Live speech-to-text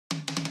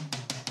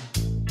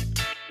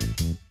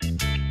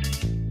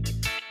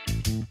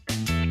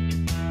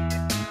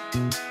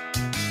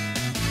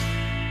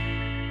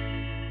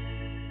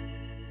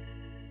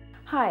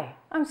Hi,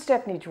 I'm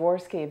Stephanie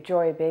Jaworski of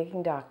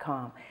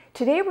joyofbaking.com.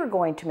 Today we're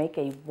going to make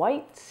a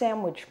white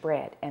sandwich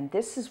bread, and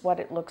this is what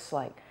it looks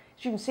like.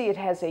 As you can see, it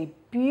has a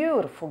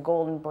beautiful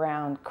golden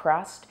brown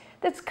crust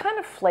that's kind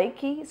of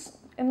flaky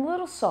and a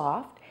little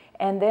soft,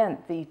 and then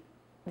the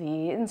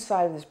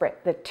inside of this bread,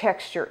 the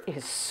texture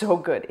is so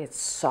good. It's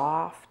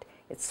soft,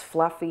 it's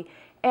fluffy,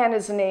 and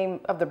as the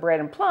name of the bread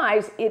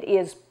implies, it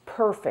is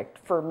perfect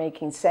for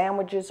making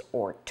sandwiches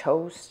or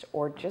toast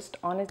or just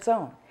on its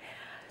own.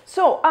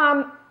 So,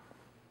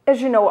 as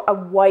you know, a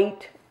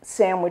white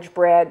sandwich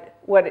bread,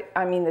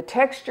 the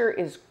texture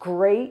is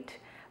great,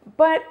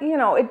 but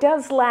it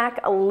does lack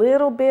a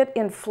little bit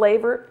in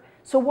flavor.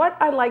 So what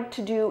I like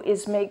to do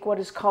is make what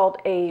is called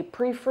a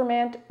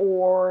pre-ferment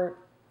or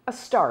a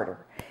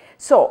starter.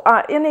 So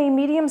in a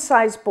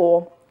medium-sized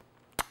bowl,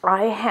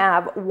 I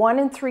have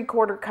 1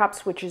 3/4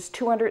 cups, which is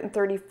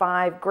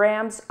 235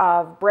 grams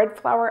of bread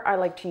flour. I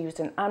like to use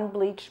an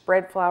unbleached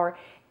bread flour,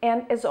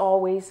 and as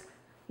always,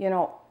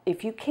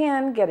 if you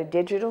can, get a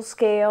digital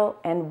scale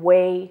and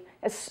weigh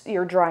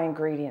your dry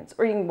ingredients,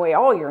 or you can weigh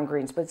all your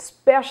ingredients, but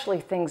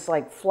especially things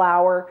like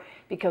flour,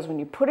 because when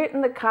you put it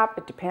in the cup,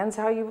 it depends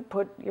how you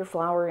put your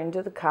flour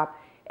into the cup,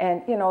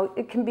 and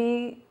it can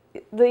be,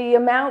 the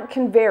amount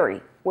can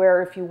vary,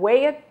 where if you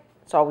weigh it,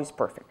 it's always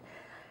perfect.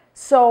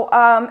 So,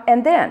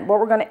 and then what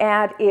we're going to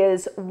add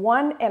is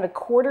 1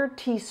 1/4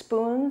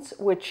 teaspoons,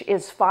 which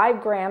is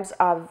 5 grams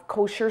of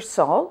kosher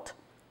salt.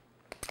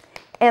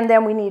 And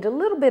then we need a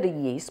little bit of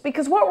yeast,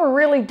 because what we're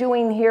really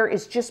doing here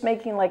is just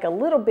making like a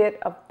little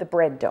bit of the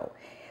bread dough.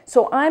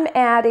 So I'm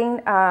adding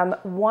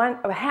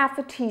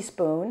 1/2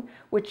 teaspoon,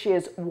 which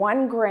is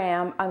 1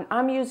 gram.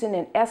 I'm using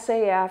an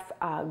SAF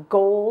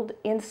gold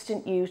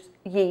instant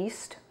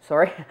yeast.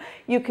 Sorry,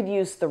 you could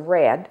use the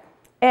red.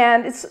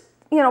 And it's,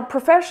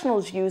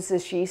 professionals use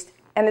this yeast,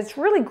 and it's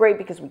really great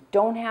because we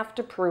don't have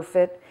to proof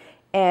it,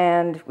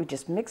 and we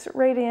just mix it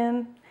right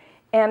in.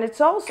 And it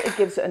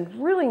gives a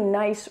really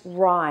nice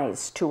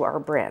rise to our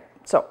bread.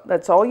 So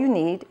that's all you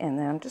need. And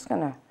then I'm just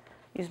going to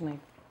use my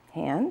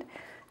hand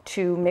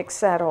to mix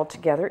that all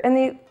together.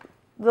 And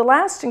the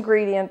last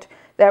ingredient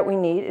that we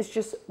need is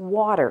just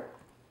water.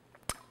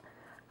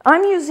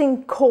 I'm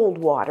using cold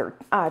water,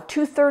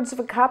 2/3 of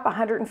a cup,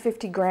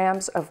 150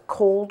 grams of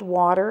cold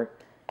water.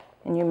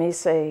 And you may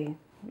say,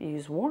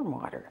 use warm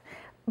water.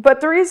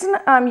 But the reason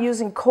I'm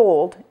using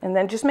cold, and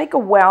then just make a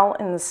well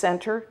in the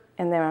center,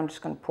 and then I'm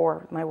just going to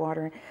pour my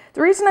water in.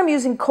 The reason I'm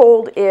using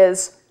cold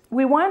is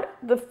we want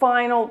the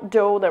final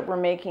dough that we're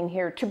making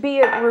here to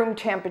be at room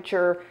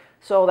temperature.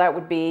 So that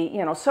would be,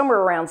 somewhere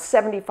around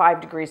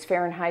 75 degrees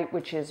Fahrenheit,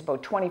 which is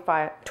about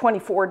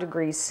 24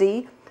 degrees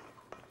C.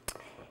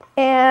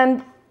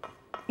 And,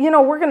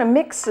 we're going to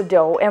mix the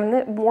dough, and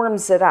it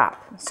warms it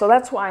up. So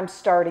that's why I'm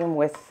starting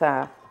with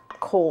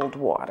cold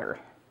water.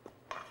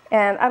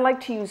 And I like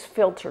to use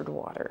filtered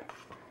water.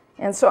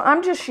 And so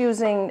I'm just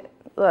using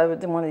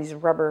one of these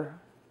rubber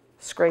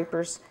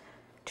scrapers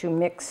to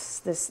mix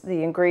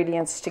the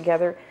ingredients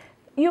together.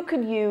 You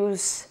could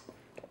use,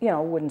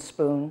 a wooden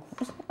spoon,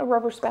 a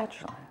rubber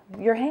spatula,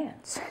 your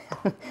hands.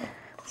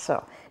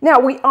 So now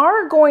we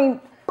are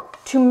going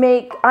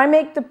to I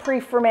make the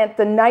pre-ferment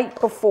the night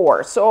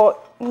before. So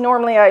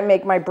normally I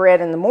make my bread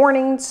in the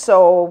morning.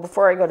 So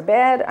before I go to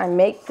bed, I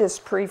make this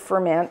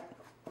pre-ferment,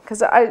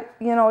 because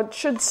it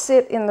should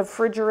sit in the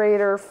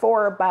refrigerator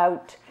for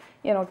about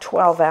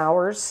 12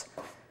 hours.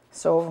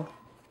 So,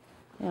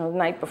 the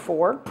night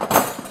before.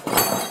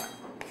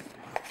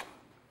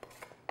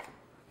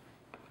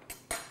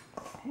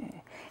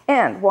 Okay.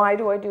 And why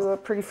do I do a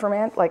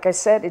pre-ferment? Like I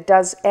said, it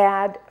does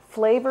add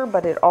flavor,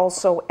 but it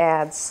also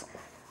adds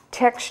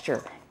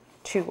texture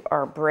to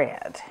our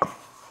bread.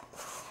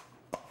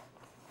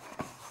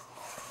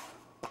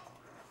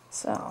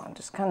 So, I'm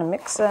just kind of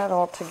mix that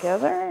all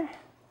together.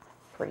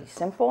 Pretty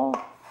simple.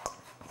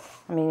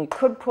 You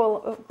could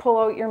pull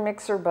out your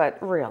mixer,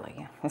 but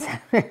really,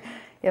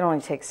 it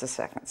only takes a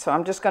second. So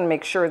I'm just going to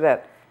make sure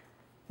that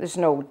there's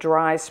no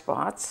dry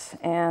spots,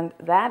 and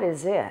that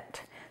is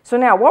it. So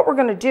now what we're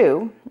going to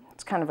do,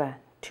 it's kind of a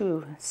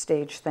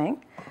 2-stage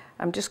thing.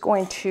 I'm just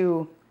going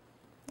to,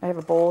 I have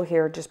a bowl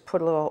here, just put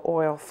a little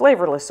oil,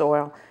 flavorless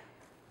oil.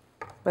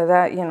 But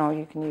that,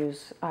 you can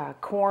use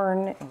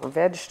corn or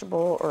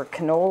vegetable or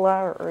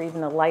canola or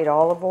even a light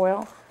olive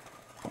oil.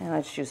 And I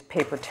just use a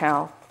paper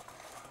towel.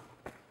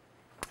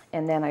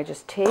 And then I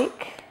just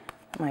take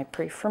my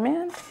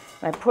pre-ferment,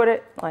 I put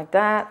it like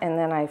that, and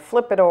then I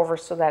flip it over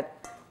so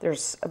that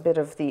there's a bit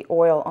of the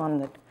oil on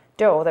the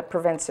dough that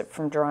prevents it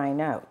from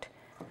drying out.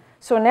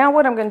 So now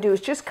what I'm going to do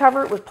is just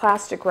cover it with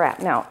plastic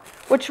wrap. Now,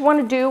 what you want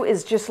to do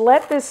is just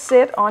let this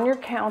sit on your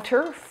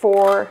counter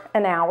for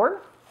an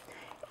hour,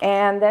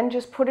 and then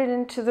just put it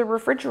into the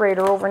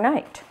refrigerator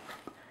overnight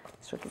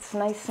so it gets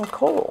nice and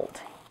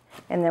cold.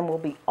 And then we'll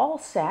be all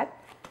set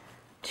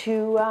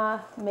to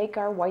make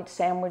our white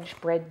sandwich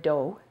bread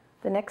dough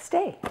the next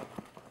day.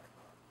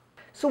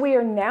 So we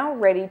are now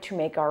ready to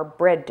make our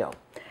bread dough.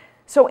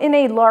 So in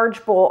a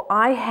large bowl,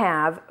 I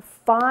have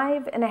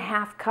 5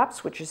 1/2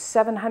 cups, which is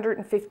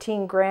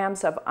 715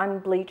 grams of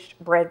unbleached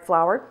bread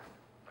flour.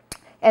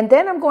 And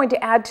then I'm going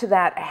to add to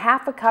that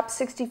half a cup,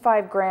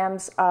 65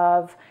 grams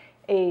of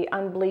a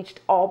unbleached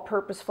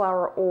all-purpose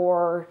flour,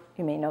 or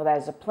you may know that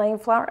as a plain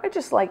flour. I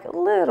just like a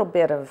little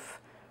bit of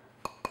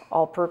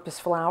all-purpose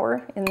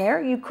flour in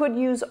there. You could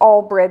use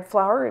all bread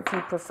flour if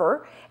you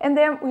prefer. And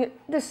then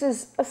this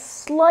is a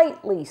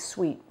slightly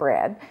sweet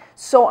bread,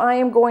 so I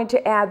am going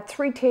to add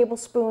 3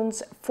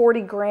 tablespoons,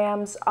 40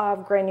 grams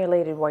of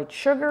granulated white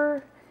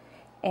sugar,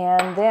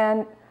 and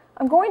then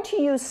I'm going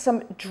to use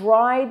some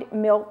dried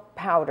milk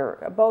powder,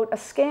 about a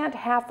scant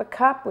half a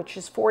cup, which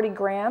is 40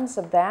 grams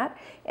of that.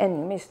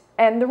 And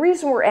the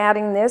reason we're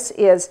adding this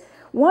is,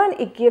 one,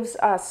 it gives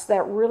us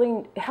that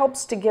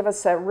helps to give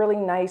us that really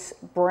nice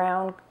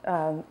brown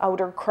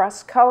outer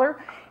crust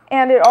color,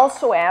 and it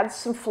also adds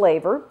some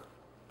flavor,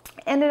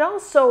 and it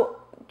also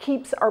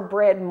keeps our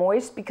bread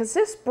moist, because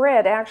this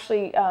bread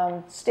actually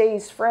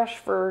stays fresh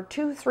for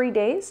 2-3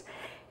 days.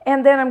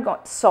 And then I'm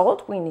going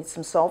salt. We need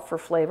some salt for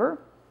flavor.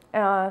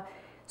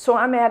 So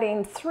I'm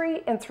adding 3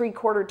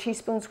 3/4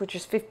 teaspoons, which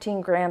is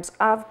 15 grams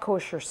of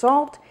kosher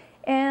salt.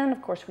 And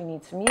of course we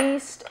need some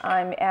yeast.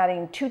 I'm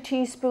adding 2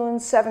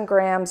 teaspoons, 7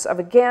 grams of,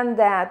 again,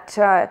 that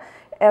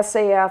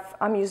SAF.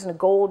 I'm using a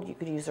gold, you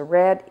could use a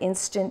red,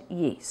 instant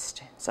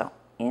yeast. So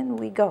in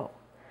we go.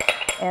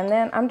 And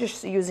then I'm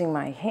just using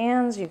my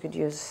hands. You could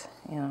use,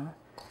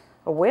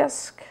 a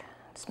whisk.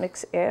 Just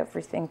mix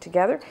everything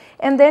together.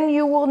 And then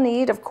you will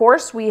need, of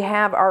course, we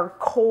have our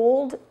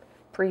cold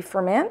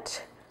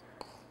pre-ferment.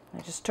 I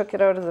just took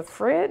it out of the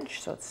fridge,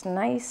 so it's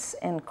nice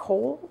and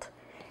cold.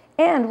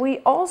 And we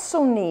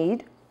also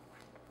need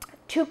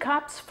 2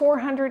 cups,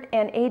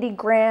 480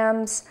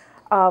 grams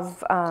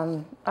of,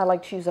 I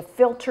like to use a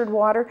filtered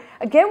water.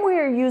 Again, we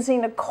are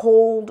using a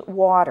cold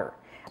water.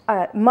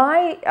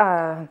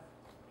 My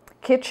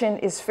kitchen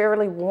is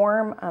fairly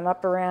warm. I'm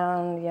up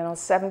around,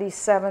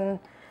 77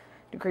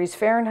 degrees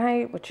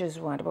Fahrenheit, which is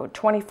what, about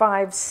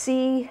 25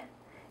 C,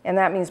 and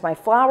that means my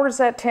flour's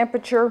at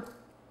temperature.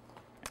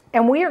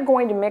 And we are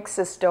going to mix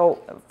this dough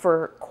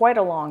for quite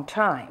a long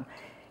time,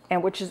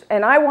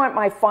 and I want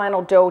my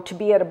final dough to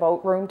be at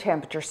about room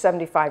temperature,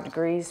 75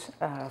 degrees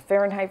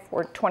Fahrenheit,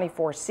 or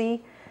 24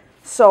 C.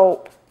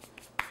 So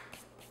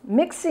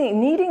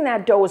kneading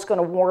that dough is going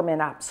to warm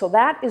it up. So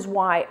that is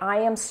why I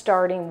am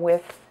starting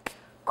with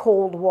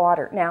cold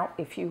water. Now,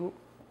 if you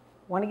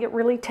want to get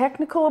really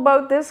technical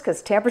about this,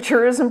 because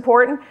temperature is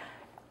important,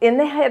 in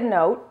the head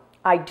note,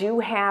 I do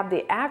have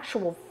the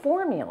actual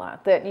formula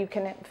that you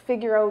can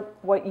figure out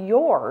what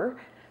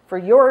for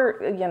your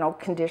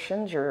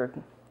conditions, your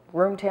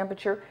room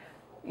temperature,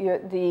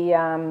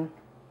 the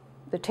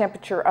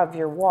temperature of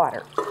your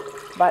water.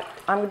 But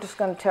I'm just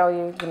going to tell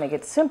you, to make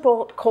it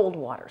simple, cold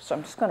water. So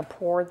I'm just going to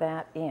pour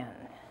that in.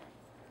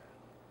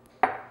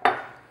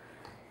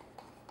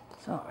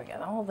 So I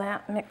got all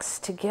that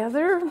mixed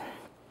together.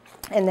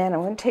 And then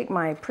I'm going to take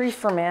my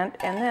pre-ferment,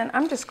 and then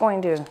I'm just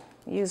going to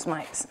use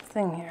my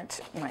thing here,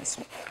 my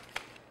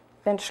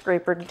bench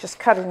scraper, to just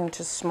cut it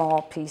into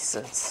small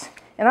pieces.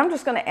 And I'm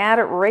just going to add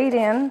it right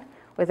in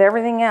with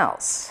everything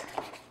else.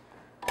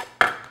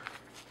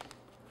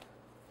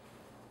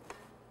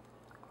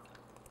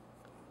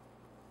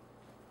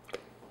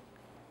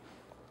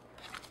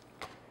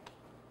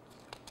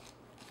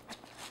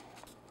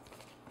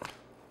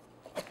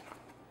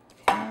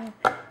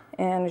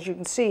 And as you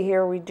can see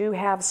here, we do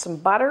have some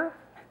butter.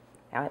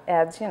 Now it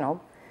adds,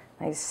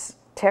 nice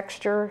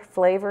texture,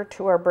 flavor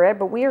to our bread,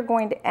 but we are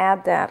going to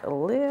add that a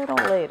little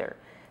later.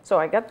 So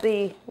I got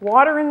the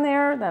water in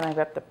there, then I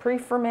got the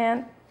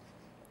pre-ferment,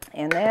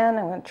 and then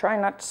I'm going to try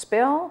not to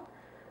spill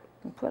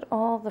and put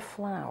all the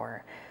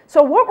flour.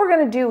 So what we're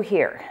going to do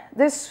here,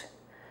 this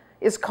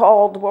is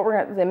called,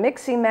 the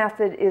mixing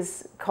method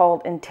is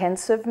called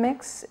intensive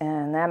mix,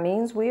 and that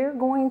means we are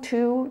going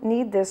to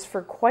need this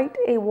for quite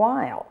a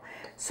while.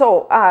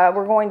 So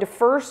we're going to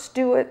first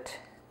do it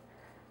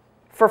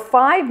for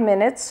 5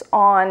 minutes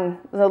on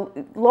the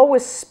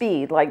lowest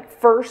speed, like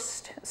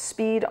first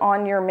speed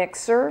on your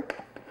mixer.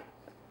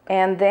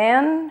 And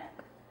then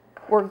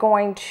we're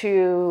going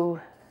to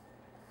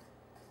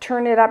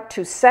turn it up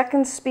to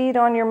second speed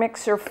on your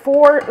mixer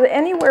for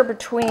anywhere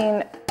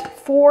between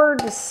 4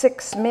 to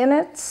 6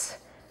 minutes.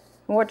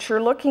 And what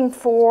you're looking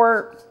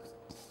for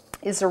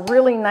is a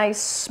really nice,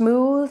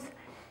 smooth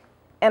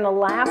and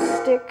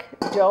elastic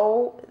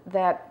dough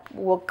that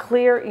will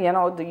clear,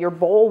 your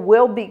bowl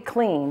will be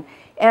clean.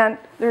 And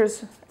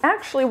there's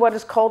actually what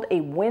is called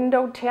a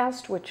window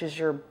test, which is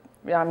a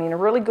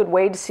really good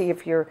way to see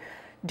if your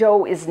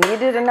dough is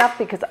kneaded enough,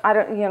 because I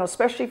don't,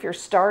 especially if you're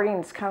starting,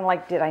 it's kind of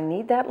like, did I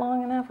knead that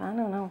long enough? I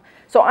don't know.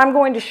 So I'm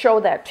going to show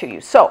that to you.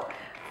 So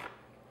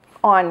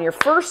on your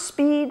first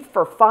speed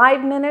for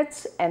 5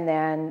 minutes, and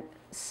then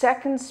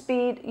second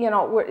speed,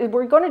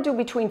 we're going to do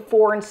between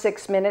 4 and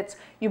 6 minutes.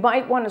 You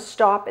might want to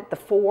stop at the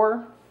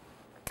 4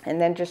 and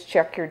then just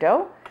check your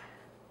dough.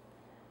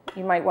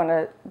 You might want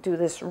to do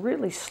this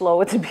really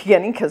slow at the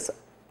beginning, because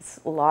it's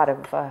a lot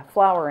of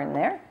flour in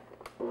there.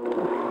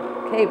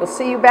 Okay, we'll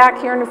see you back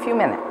here in a few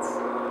minutes.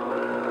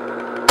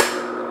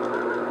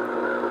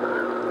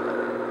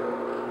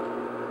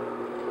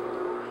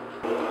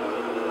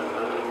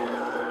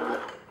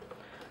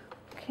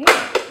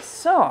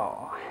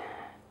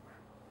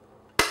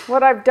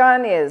 what I've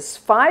done is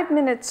 5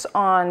 minutes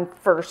on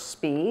first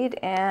speed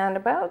and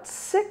about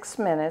 6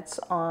 minutes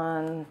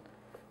on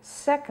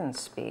second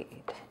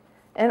speed.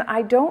 And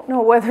I don't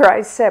know whether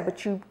I said,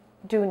 but you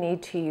do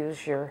need to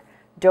use your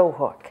dough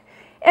hook.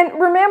 And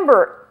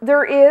remember,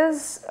 there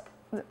is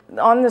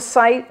on the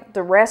site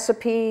the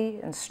recipe,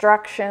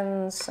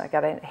 instructions. I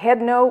got a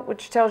head note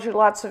which tells you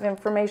lots of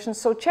information,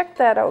 so check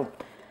that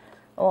out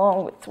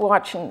along with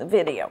watching the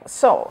video.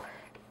 So,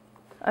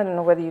 I don't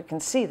know whether you can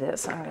see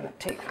this. I'm going to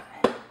take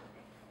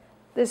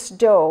this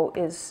dough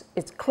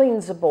it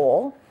cleans the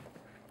bowl,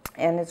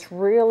 and it's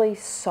really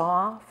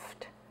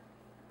soft,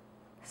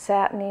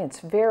 satiny. It's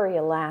very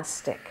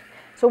elastic.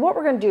 So what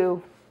we're going to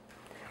do,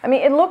 I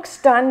mean, it looks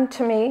done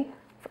to me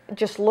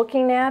just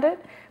looking at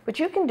it, but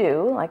you can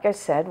do, like I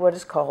said, what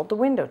is called the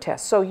window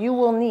test. So you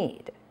will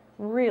need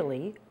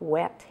really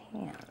wet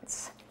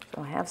hands.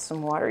 So I have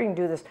some water. You can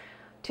do this.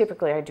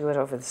 Typically, I do it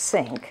over the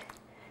sink.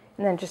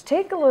 And then just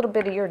take a little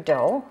bit of your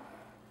dough,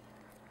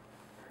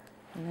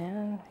 and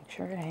then make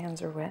sure your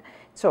hands are wet.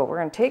 So we're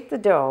going to take the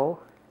dough,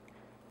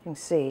 you can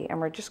see, and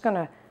we're just going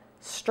to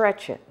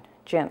stretch it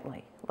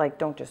gently. Like,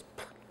 don't just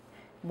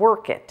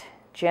work it.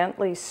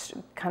 Gently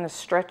kind of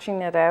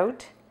stretching it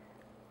out.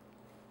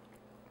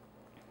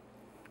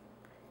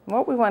 And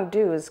what we want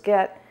to do is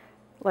get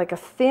like a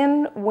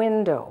thin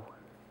window.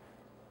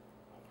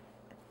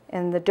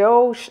 And the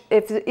dough,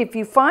 if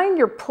you find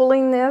you're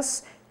pulling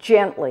this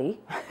gently,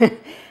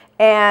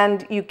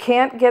 and you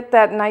can't get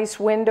that nice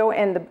window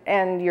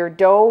and your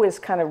dough is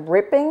kind of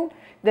ripping,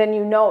 then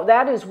you know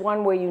that is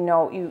one way you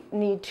know you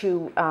need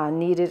to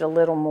knead it a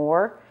little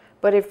more.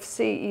 But if,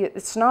 see,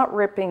 it's not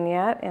ripping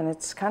yet and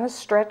it's kind of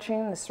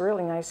stretching, this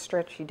really nice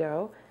stretchy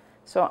dough.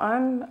 So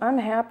I'm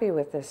happy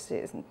with this.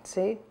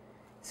 See,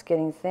 it's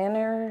getting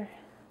thinner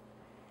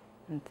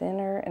and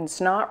thinner, and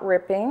it's not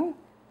ripping.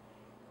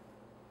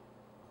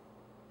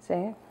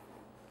 See?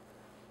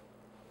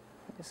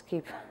 Just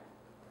keep,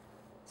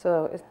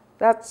 so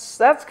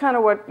that's kind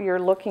of what you're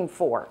looking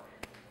for.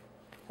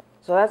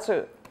 So that's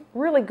a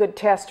really good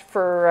test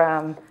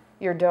for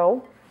your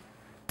dough.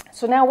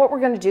 So now what we're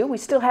going to do, we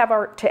still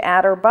have to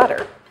add our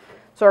butter.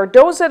 So our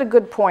dough's at a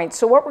good point.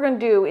 So what we're going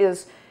to do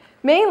is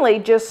mainly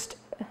just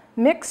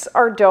mix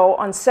our dough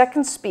on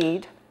second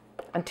speed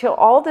until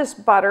all this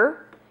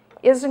butter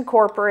is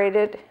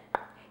incorporated.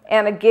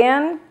 And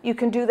again, you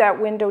can do that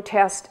window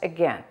test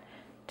again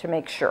to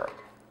make sure.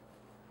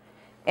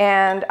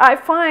 And I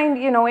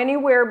find, you know,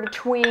 anywhere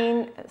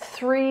between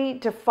 3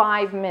 to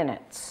 5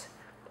 minutes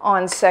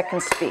on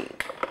second speed.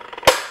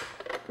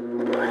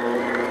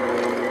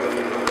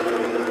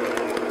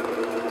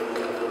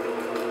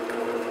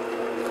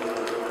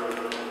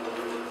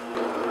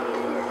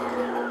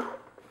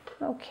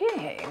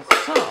 Okay,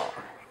 so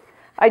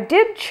I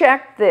did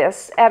check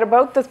this at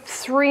about the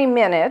 3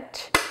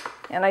 minute,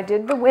 and I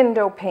did the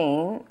window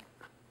pane,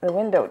 the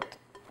window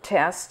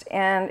test,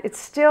 and it's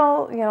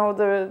still, you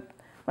know,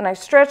 when I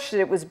stretched it,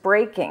 it was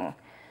breaking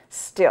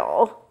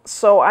still.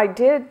 So I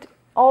did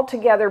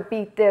altogether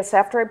beat this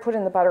after I put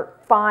in the butter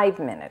 5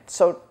 minutes.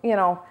 So, you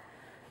know,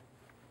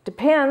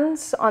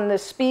 depends on the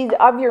speed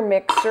of your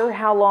mixer,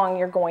 how long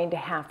you're going to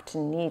have to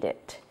knead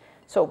it.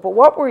 So, but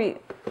what we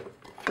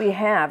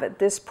have at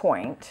this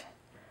point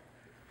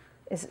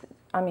is,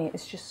 I mean,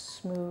 it's just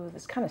smooth.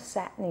 It's kind of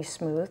satiny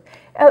smooth.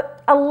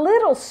 A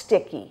little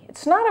sticky.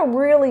 It's not a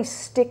really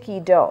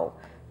sticky dough.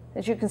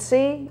 As you can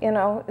see, you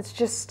know, it's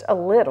just a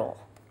little.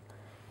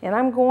 And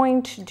I'm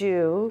going to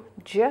do,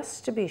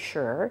 just to be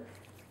sure,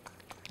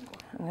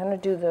 I'm going to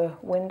do the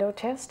window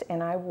test,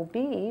 and I will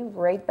be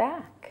right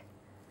back.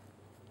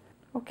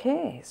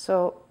 Okay,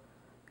 so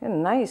a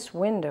nice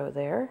window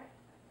there.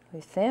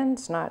 Really thin,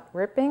 it's not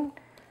ripping.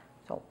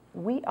 So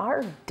we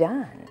are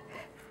done.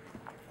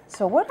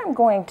 So what I'm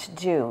going to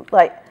do,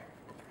 like,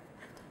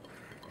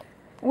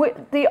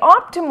 the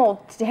optimal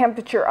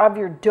temperature of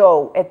your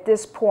dough at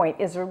this point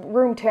is a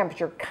room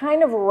temperature,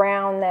 kind of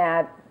around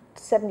that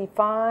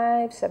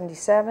 75,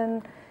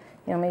 77,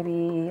 you know,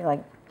 maybe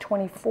like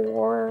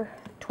 24,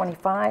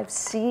 25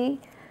 C.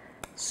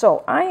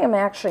 So I am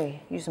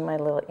actually using my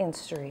little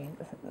Insta.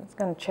 It's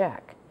going to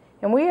check.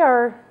 And we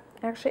are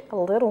actually a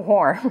little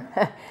warm.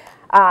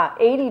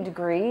 80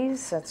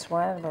 degrees, that's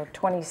what, about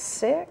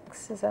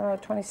 26, is that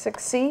about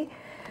 26 C?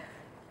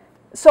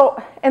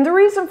 So, and the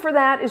reason for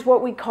that is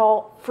what we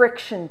call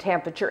friction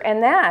temperature,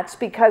 and that's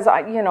because,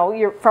 you know,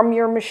 you're from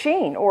your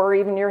machine or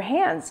even your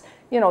hands,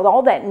 you know,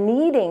 all that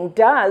kneading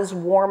does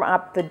warm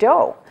up the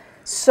dough.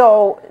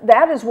 So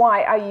that is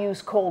why I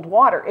use cold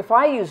water. If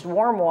I used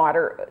warm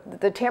water,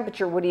 the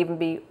temperature would even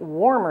be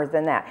warmer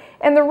than that.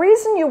 And the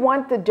reason you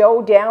want the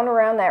dough down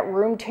around that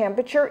room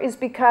temperature is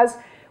because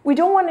we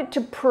don't want it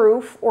to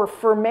proof or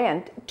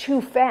ferment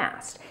too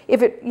fast.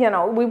 If it, you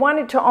know, we want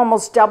it to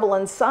almost double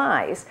in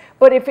size.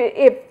 But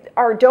if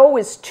our dough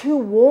is too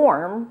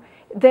warm,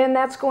 then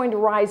that's going to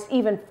rise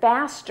even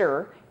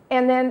faster.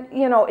 And then,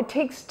 you know, it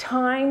takes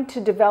time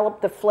to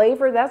develop the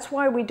flavor. That's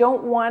why we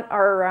don't want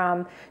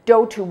our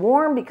dough too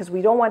warm, because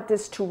we don't want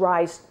this to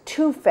rise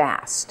too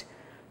fast.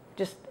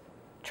 Just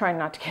trying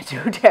not to get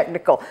too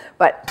technical.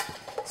 But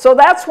so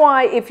that's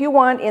why if you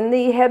want, in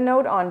the head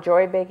note on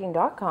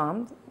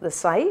joybaking.com, the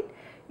site,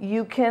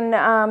 you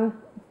can,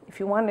 if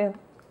you want to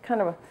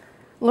kind of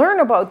learn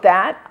about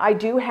that, I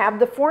do have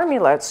the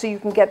formula so you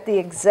can get the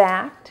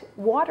exact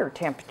water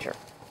temperature.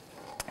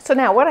 So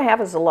now what I have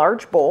is a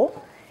large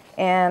bowl,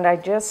 and I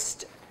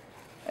just,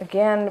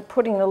 again,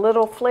 putting a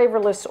little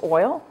flavorless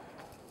oil.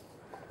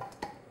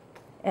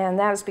 And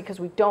that is because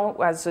we don't,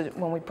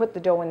 when we put the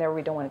dough in there,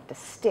 we don't want it to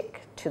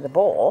stick to the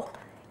bowl.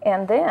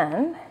 And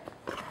then,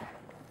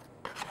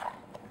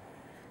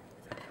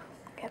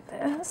 get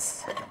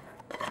this.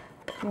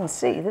 You can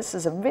see this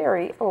is a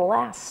very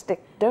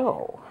elastic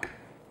dough.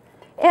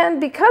 And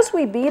because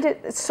we beat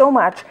it so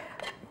much,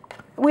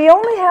 we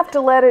only have to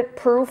let it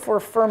proof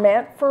or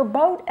ferment for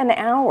about an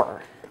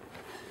hour.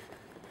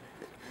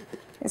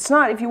 It's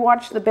not, if you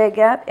watch the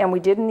baguette, and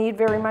we didn't need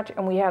very much,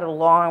 and we had a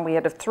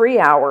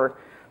 3-hour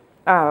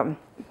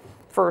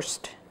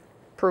first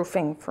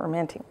proofing,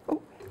 fermenting.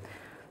 Ooh.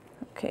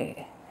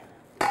 Okay,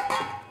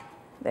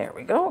 there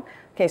we go.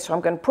 Okay, so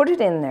I'm going to put it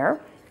in there,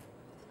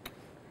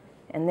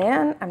 and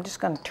then I'm just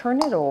going to turn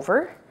it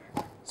over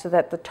so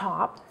that the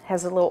top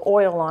has a little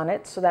oil on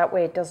it, so that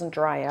way it doesn't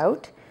dry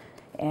out.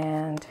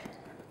 And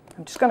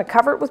I'm just going to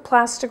cover it with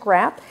plastic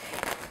wrap,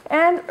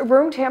 and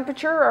room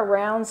temperature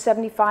around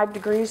 75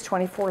 degrees,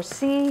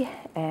 24°C,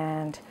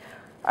 and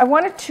I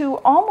want it to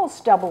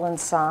almost double in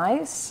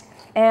size.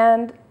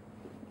 And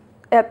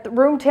at the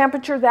room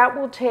temperature, that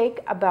will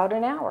take about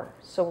an hour.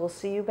 So we'll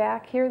see you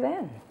back here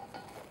then.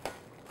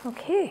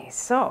 Okay,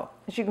 so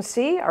as you can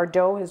see, our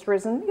dough has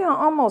risen,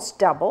 almost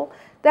double.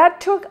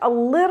 That took a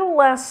little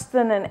less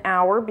than an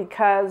hour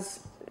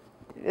because,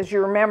 as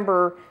you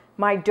remember,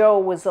 my dough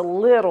was a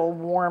little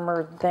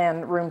warmer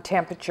than room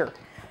temperature.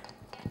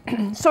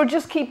 So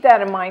just keep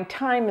that in mind.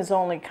 Time is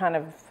only kind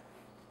of,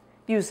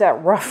 use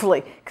that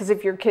roughly, because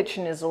if your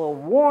kitchen is a little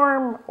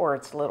warm or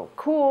it's a little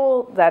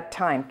cool, that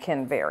time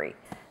can vary.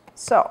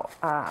 So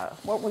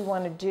what we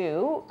want to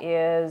do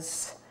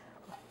is,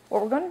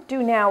 what we're going to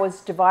do now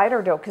is divide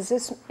our dough, because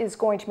this is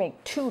going to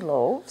make 2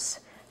 loaves.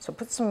 So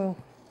put some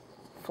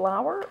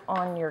flour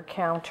on your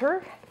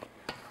counter.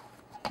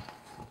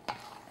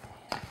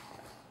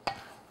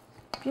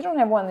 If you don't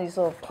have one of these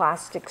little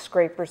plastic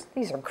scrapers,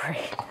 these are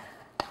great.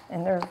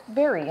 And they're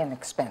very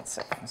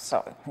inexpensive,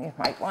 so you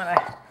might want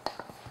to,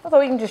 although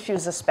you can just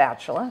use a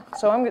spatula.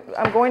 So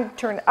I'm going to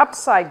turn it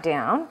upside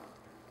down.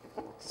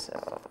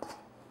 So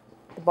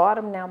the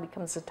bottom now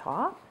becomes the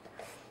top.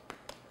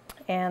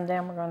 And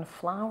then we're going to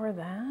flour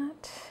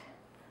that.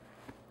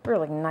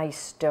 Really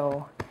nice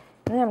dough.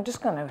 And then I'm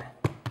just going to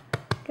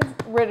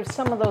get rid of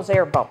some of those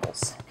air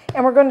bubbles.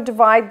 And we're going to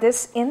divide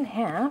this in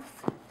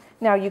half.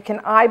 Now you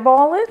can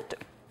eyeball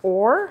it,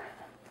 or,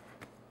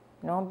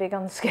 no, I'm big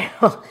on the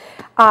scale.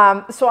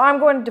 So I'm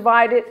going to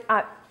divide it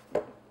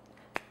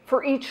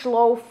for each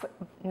loaf,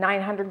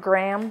 900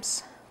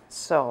 grams.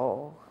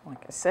 So,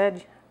 like I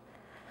said,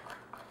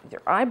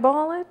 either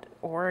eyeball it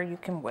or you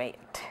can wait.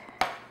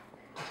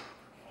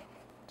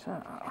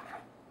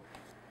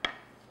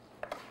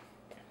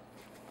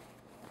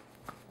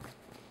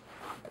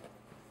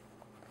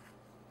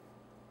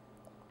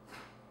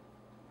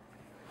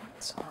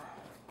 So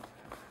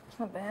it's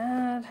not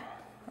bad,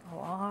 a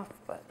little off,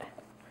 but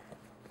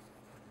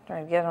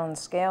trying to get on the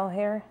scale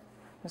here.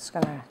 I'm just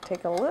going to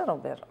take a little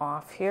bit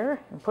off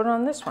here and put it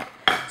on this one.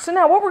 So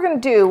now what we're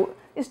going to do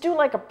is do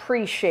like a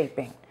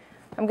pre-shaping.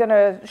 I'm going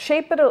to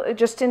shape it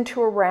just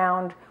into a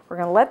round. We're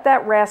going to let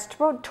that rest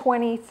about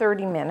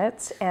 20-30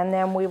 minutes, and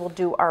then we will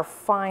do our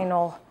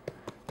final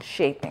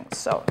shaping.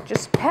 So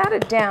just pat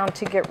it down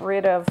to get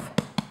rid of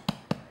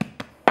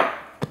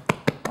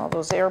all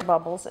those air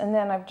bubbles. And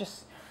then I've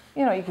just,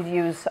 you could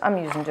use, I'm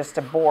using just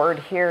a board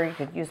here. You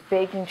could use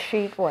baking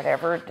sheet,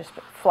 whatever, just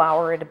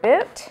flour it a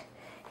bit.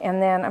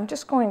 And then I'm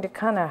just going to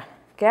kind of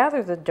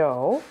gather the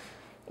dough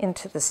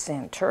into the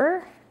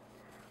center,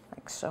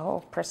 like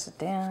so, press it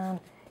down.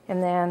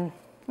 And then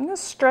I'm going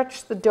to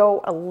stretch the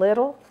dough a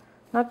little,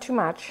 not too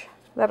much.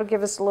 That'll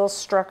give us a little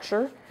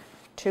structure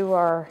to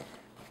our,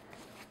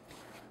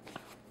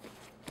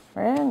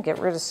 and get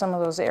rid of some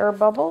of those air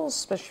bubbles,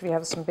 especially if you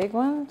have some big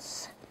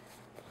ones.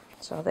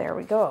 So there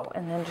we go.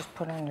 And then just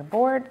put it on your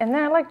board. And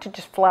then I like to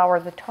just flour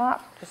the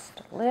top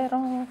just a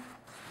little.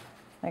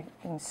 Like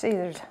you can see,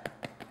 there's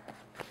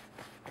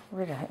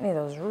rid of any of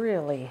those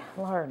really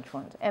large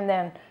ones. And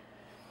then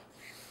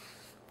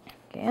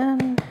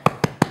again,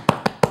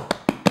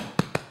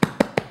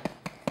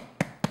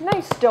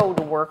 nice dough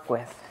to work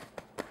with.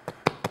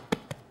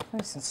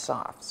 Nice and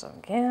soft. So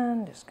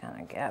again, just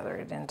kind of gather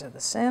it into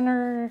the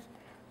center.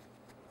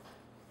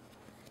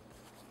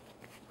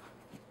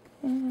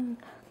 And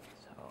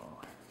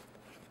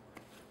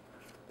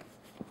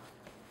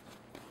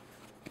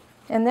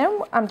And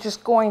then I'm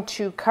just going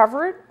to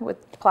cover it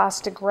with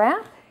plastic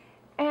wrap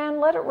and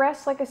let it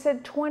rest, like I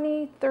said,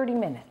 20-30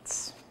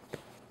 minutes.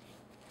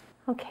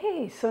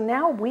 Okay, so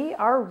now we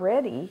are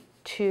ready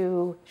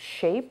to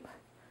shape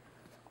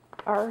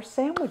our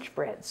sandwich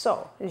bread.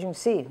 So, as you can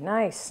see,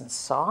 nice and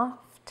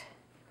soft.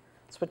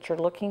 That's what you're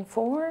looking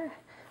for.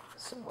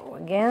 So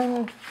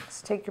again,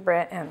 let's take your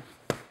bread and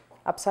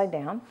upside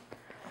down.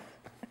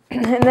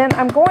 And then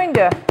I'm going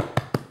to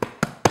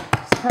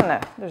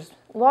there's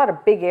a lot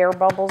of big air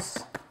bubbles,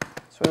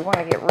 so we want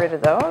to get rid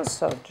of those.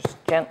 So just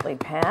gently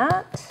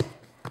pat.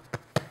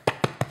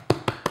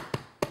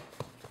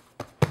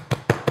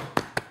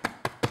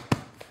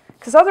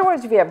 Because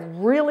otherwise, if you have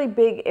really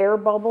big air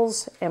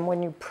bubbles and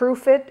when you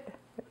proof it,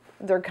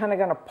 they're kind of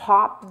going to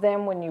pop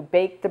then when you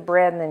bake the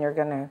bread, and then you're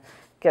going to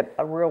get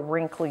a real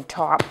wrinkly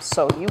top.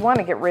 So you want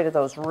to get rid of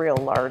those real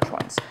large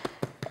ones.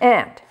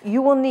 And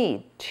you will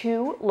need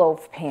 2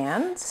 loaf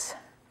pans.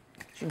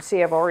 As you can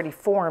see, I've already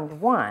formed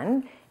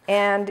one.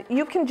 And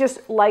you can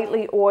just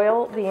lightly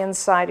oil the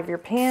inside of your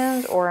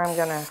pans, or I'm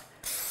going to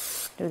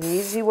do the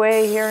easy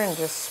way here and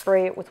just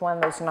spray it with one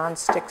of those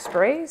non-stick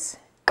sprays.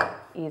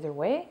 Either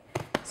way.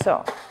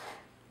 So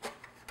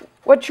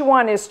what you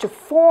want is to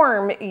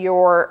form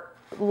your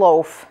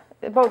loaf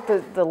about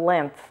the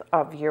length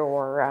of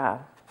your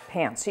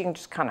pan. So you can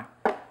just kind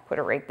of put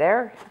it right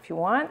there if you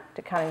want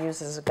to kind of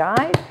use as a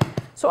guide.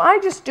 So I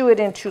just do it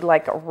into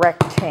like a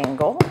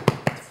rectangle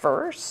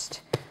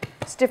first.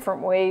 There's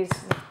different ways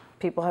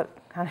people have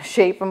kind of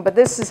shape them, but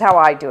this is how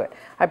I do it.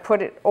 I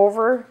put it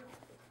over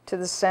to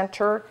the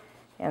center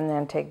and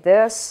then take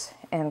this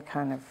and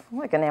kind of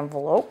like an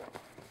envelope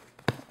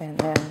and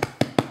then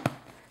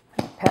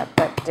pat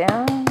that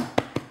down.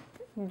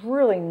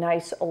 Really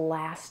nice,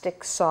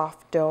 elastic,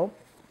 soft dough.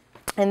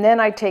 And then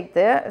I take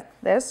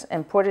this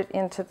and put it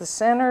into the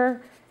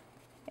center,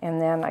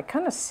 and then I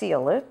kind of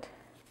seal it.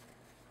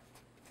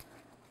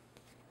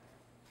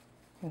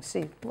 You can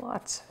see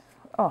lots.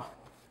 Oh,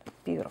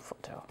 beautiful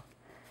dough.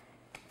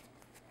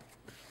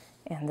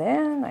 And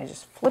then I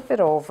just flip it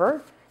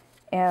over,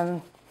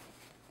 and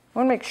I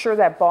want to make sure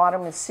that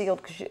bottom is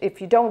sealed, because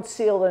if you don't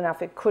seal it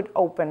enough, it could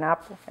open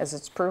up as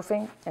it's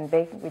proofing and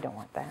baking. We don't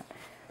want that.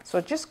 So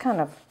just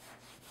kind of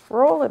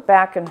roll it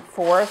back and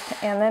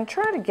forth, and then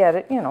try to get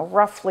it, you know,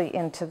 roughly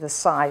into the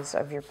size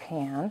of your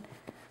pan.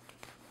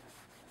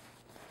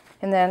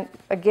 And then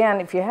again,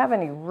 if you have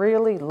any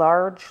really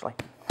large,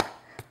 like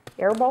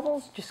air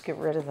bubbles, just get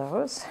rid of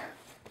those.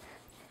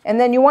 And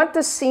then you want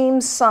the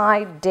seam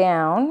side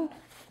down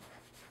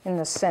in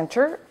the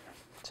center.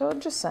 So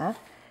just that.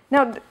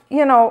 Now,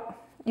 you know,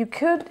 you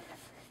could,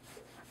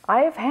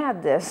 I have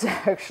had this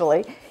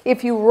actually.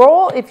 If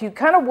you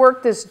kind of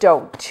work this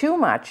dough too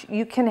much,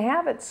 you can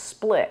have it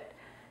split.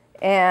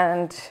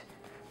 And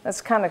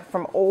that's kind of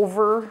from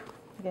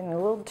getting a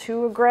little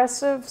too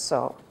aggressive.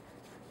 So,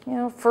 you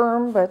know,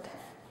 firm but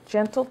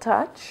gentle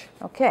touch.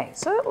 Okay,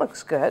 so it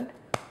looks good.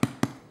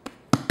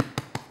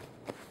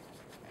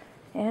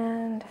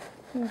 And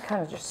you can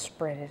kind of just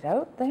spread it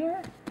out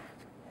there.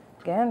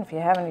 Again, if you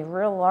have any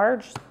real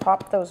large,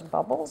 pop those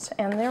bubbles,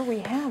 and there we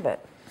have it.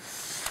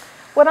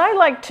 What I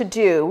like to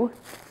do,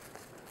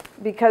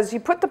 because you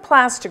put the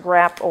plastic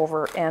wrap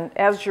over, and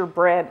as your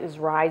bread is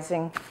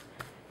rising,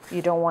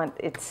 you don't want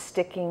it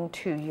sticking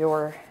to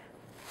your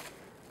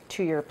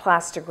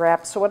plastic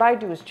wrap. So what I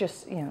do is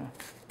just, you know,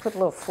 put a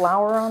little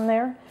flour on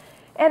there.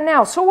 And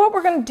now, so what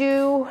we're going to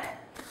do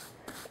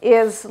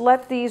is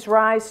let these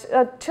rise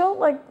till,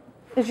 like,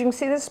 as you can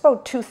see, this is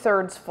about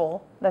 2/3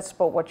 full. That's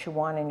about what you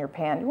want in your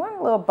pan. You want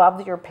a little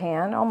above your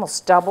pan,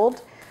 almost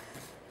doubled.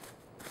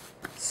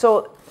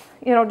 So,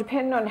 you know,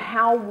 depending on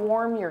how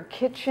warm your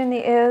kitchen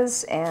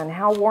is and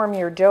how warm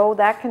your dough,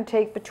 that can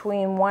take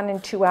between 1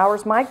 and 2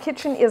 hours. My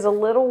kitchen is a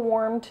little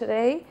warm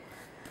today,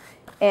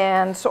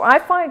 and so I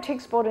find it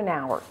takes about an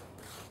hour.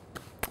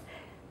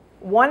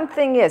 One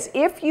thing is,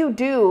 if you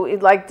do,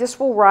 like this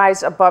will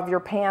rise above your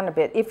pan a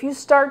bit. If you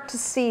start to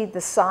see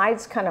the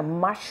sides kind of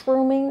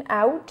mushrooming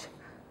out,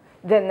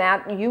 then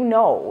that, you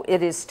know,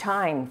 it is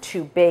time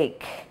to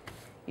bake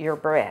your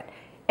bread.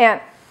 And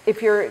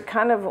if you're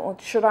kind of,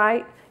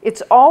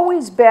 it's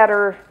always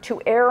better to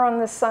err on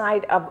the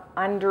side of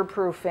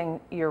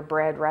underproofing your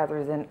bread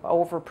rather than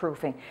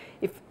overproofing.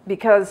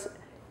 Because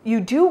we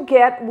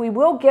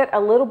will get a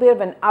little bit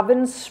of an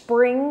oven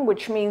spring,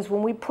 which means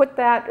when we put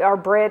our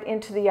bread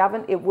into the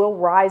oven, it will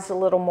rise a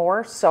little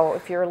more. So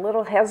if you're a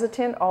little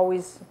hesitant,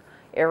 always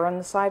err on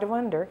the side of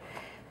under.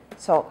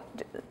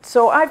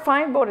 So I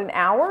find about an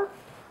hour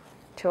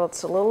till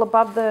it's a little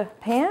above the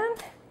pan,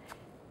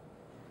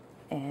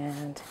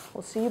 and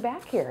we'll see you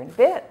back here in a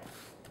bit.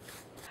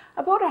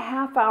 About a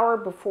half hour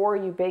before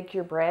you bake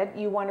your bread,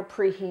 you want to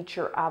preheat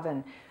your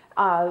oven.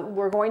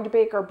 We're going to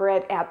bake our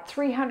bread at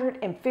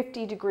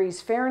 350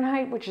 degrees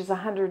Fahrenheit, which is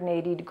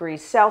 180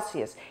 degrees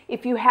Celsius.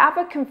 If you have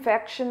a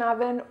convection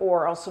oven,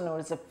 or also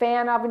known as a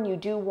fan oven, you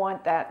do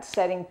want that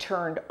setting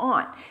turned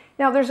on.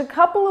 Now, there's a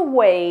couple of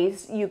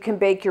ways you can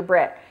bake your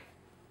bread.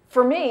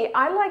 For me,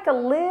 I like a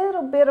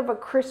little bit of a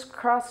crisp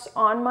crust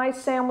on my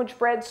sandwich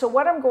bread, so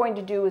what I'm going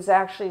to do is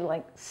actually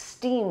like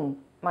steam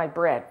my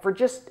bread for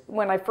just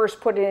when I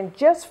first put it in,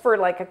 just for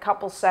like a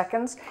couple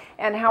seconds.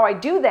 And how I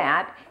do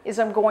that is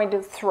I'm going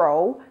to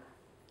throw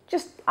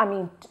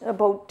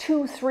about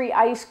 2-3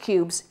 ice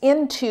cubes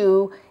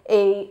into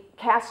a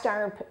cast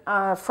iron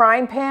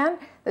frying pan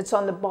that's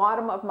on the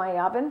bottom of my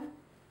oven.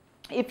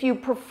 If you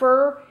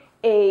prefer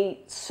a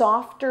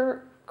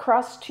softer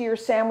crust to your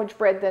sandwich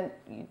bread,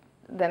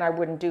 then I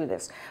wouldn't do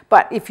this.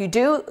 But if you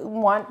do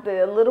want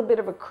a little bit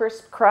of a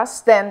crisp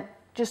crust, then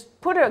just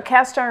put a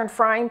cast iron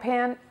frying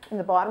pan in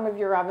the bottom of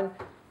your oven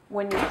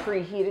when you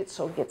preheat it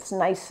so it gets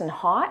nice and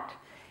hot.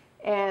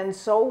 And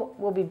so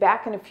we'll be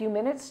back in a few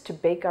minutes to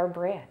bake our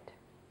bread.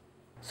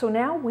 So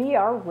now we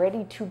are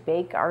ready to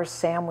bake our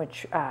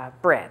sandwich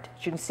bread.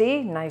 As you can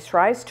see, nice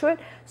rise to it.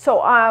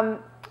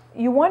 So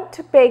you want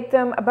to bake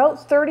them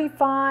about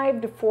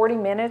 35 to 40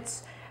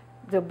 minutes.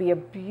 There'll be a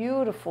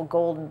beautiful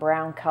golden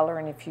brown color,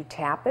 and if you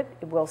tap it,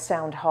 it will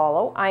sound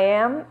hollow.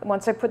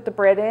 Once I put the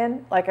bread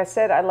in, like I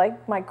said, I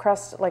like my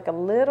crust like a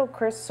little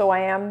crisp, so I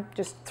am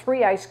just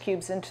 3 ice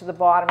cubes into the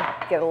bottom,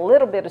 get a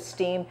little bit of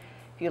steam.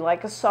 If you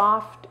like a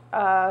soft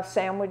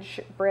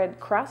sandwich bread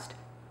crust,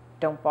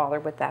 don't bother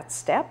with that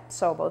step.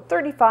 So about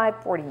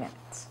 35, 40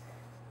 minutes.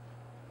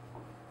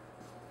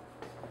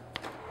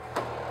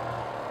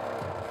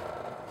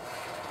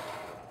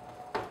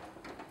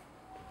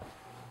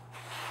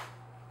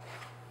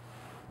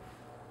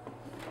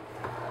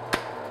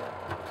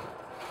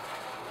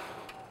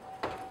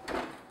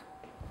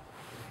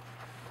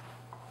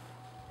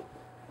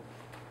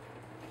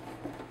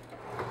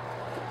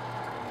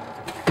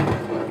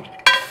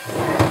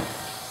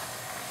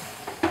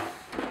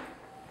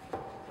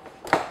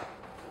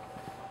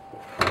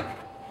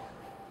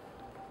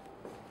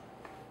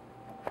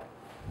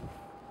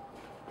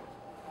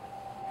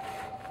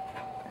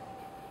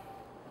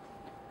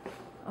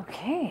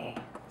 Okay,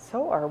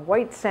 so our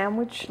white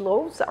sandwich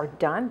loaves are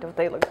done. Don't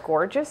they look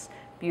gorgeous?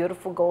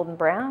 Beautiful golden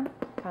brown.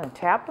 Kind of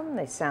tap them,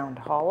 they sound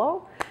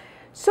hollow.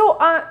 So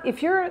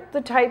if you're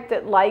the type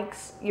that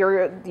likes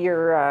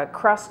your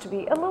crust to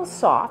be a little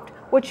soft,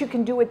 what you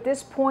can do at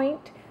this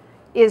point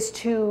is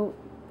to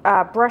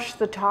brush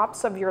the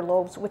tops of your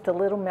loaves with a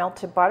little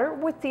melted butter.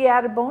 With the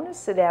added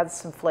bonus, it adds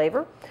some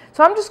flavor.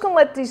 So I'm just going to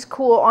let these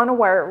cool on a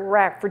wire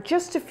rack for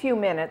just a few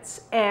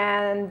minutes,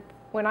 and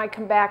when I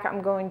come back,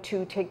 I'm going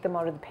to take them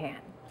out of the pan.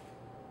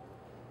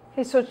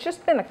 Okay, so it's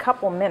just been a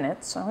couple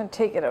minutes, so I'm going to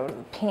take it out of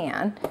the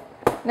pan.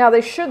 Now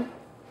they should,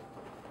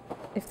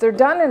 if they're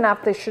done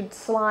enough, they should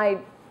slide,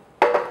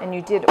 and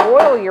you did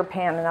oil your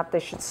pan enough,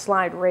 they should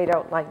slide right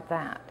out like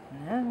that.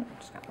 And then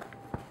it's got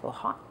a little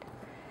hot.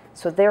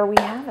 So there we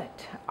have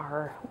it,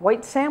 our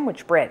white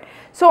sandwich bread.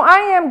 So I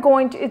am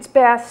going to, it's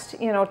best,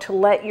 you know, to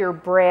let your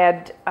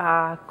bread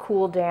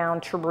cool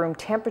down to room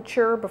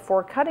temperature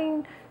before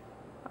cutting.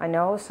 I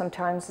know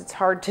sometimes it's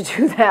hard to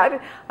do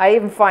that. I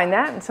even find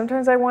that, and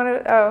sometimes I want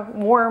a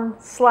warm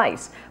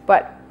slice.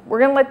 But we're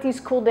going to let these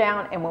cool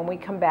down, and when we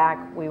come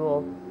back, we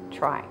will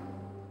try.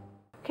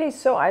 Okay,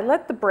 so I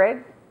let the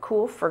bread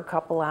cool for a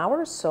couple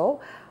hours.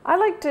 So I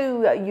like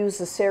to use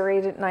a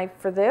serrated knife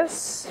for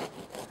this.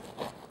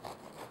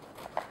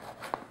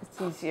 It's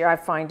easier. I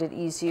find it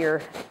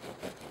easier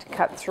to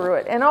cut through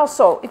it. And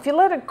also, if you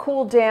let it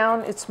cool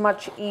down, it's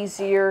much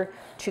easier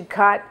to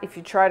cut. If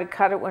you try to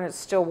cut it when it's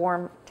still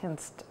warm, it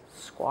tends to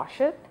squash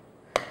it.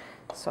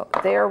 So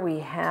there we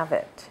have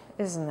it.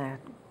 Isn't that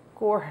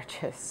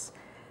gorgeous?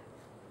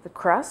 The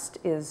crust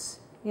is,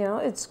 you know,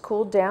 it's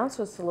cooled down,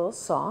 so it's a little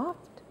soft.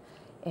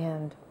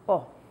 And,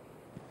 oh,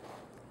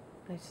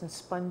 nice and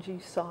spongy,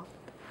 soft.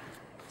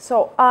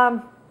 So,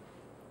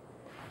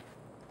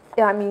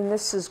 yeah, I mean,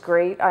 this is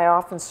great. I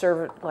often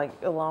serve it like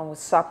along with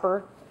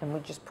supper, and we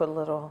just put a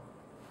little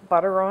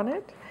butter on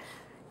it.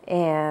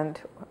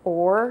 And,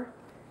 or,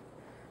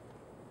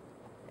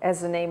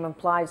 as the name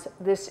implies,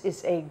 this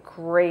is a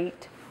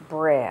great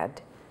bread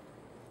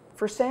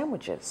for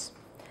sandwiches.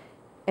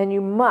 And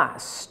you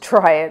must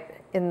try it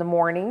in the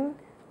morning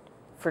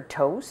for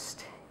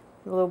toast.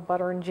 A little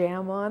butter and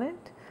jam on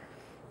it.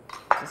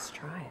 Just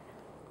try it.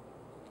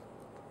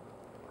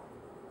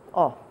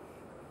 Oh.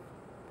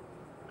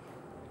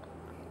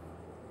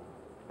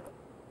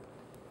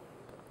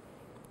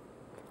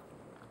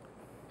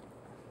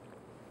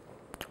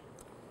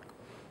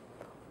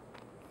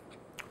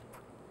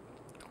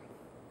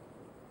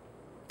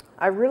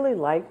 I really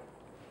like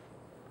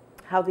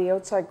how the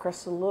outside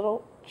crust is a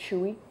little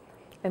chewy,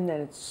 and then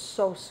it's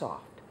so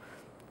soft.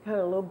 Kind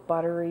of a little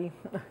buttery.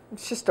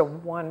 It's just a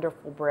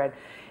wonderful bread.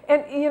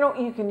 And you know,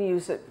 you can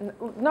use it,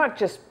 not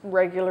just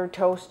regular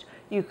toast.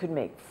 You could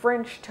make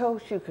French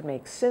toast, you could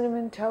make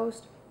cinnamon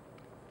toast.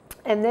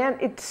 And then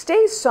it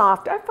stays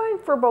soft, I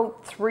find, for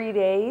about 3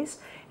 days.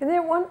 And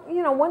then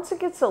once it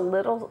gets a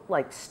little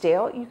like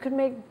stale, you can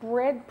make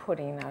bread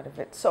pudding out of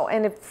it. So,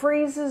 and it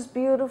freezes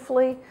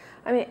beautifully.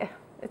 I mean,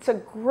 it's a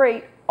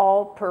great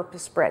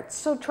all-purpose bread.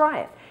 So try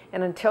it.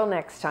 And until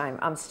next time,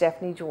 I'm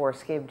Stephanie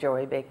Jaworski of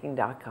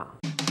joybaking.com.